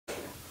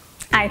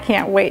I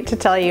can't wait to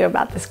tell you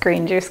about this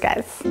green juice,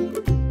 guys.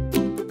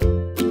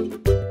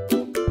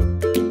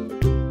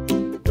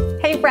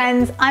 Hey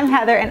friends, I'm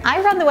Heather and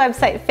I run the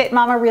website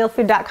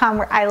fitmamarealfood.com,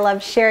 where I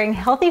love sharing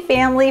healthy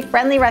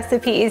family-friendly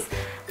recipes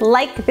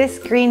like this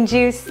green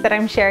juice that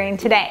I'm sharing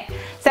today.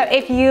 So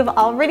if you've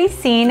already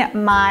seen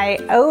my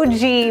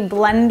OG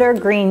blender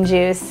green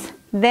juice,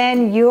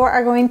 then you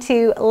are going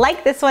to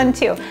like this one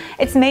too.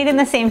 It's made in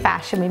the same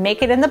fashion. We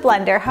make it in the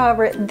blender.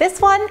 However,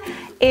 this one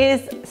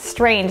is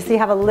strained, so you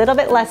have a little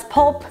bit less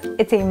pulp.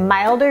 It's a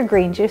milder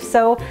green juice,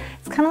 so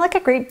it's kind of like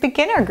a great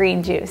beginner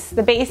green juice.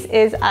 The base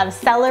is of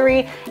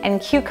celery and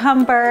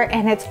cucumber,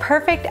 and it's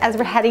perfect as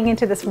we're heading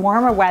into this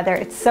warmer weather.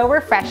 It's so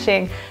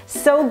refreshing,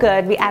 so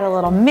good. We add a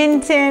little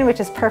mint in, which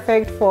is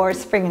perfect for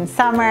spring and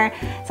summer.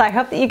 So I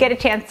hope that you get a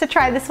chance to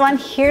try this one.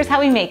 Here's how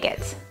we make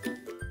it.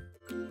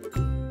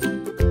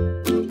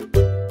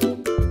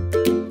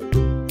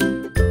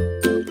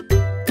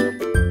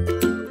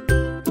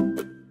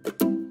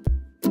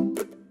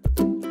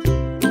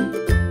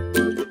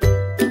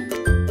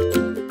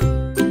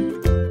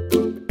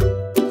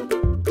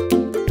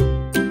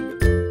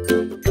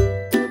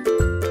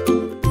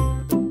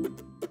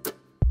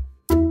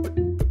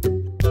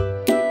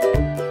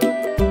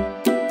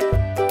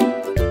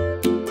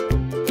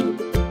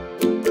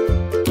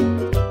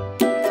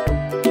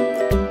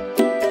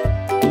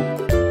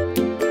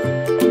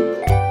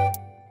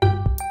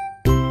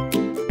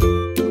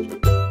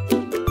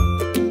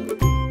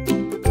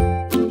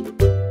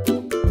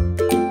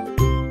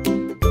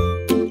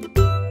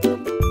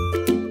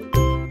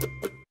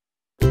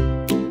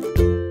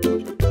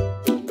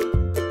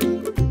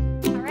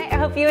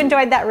 Hope you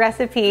enjoyed that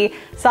recipe,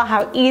 saw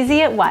how easy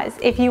it was.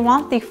 If you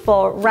want the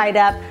full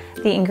write-up,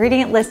 the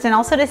ingredient list, and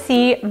also to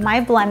see my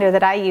blender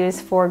that I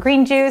use for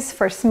green juice,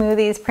 for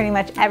smoothies, pretty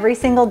much every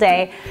single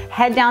day,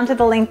 head down to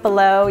the link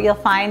below. You'll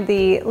find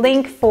the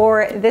link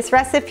for this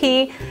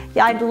recipe.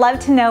 I'd love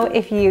to know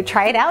if you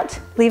try it out.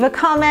 Leave a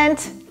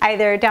comment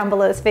either down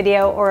below this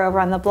video or over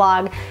on the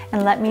blog,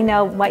 and let me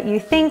know what you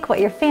think, what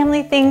your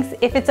family thinks,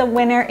 if it's a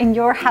winner in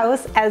your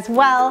house as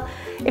well.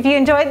 If you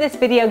enjoyed this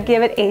video,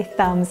 give it a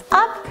thumbs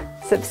up,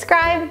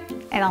 subscribe,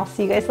 and I'll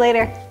see you guys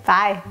later.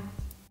 Bye.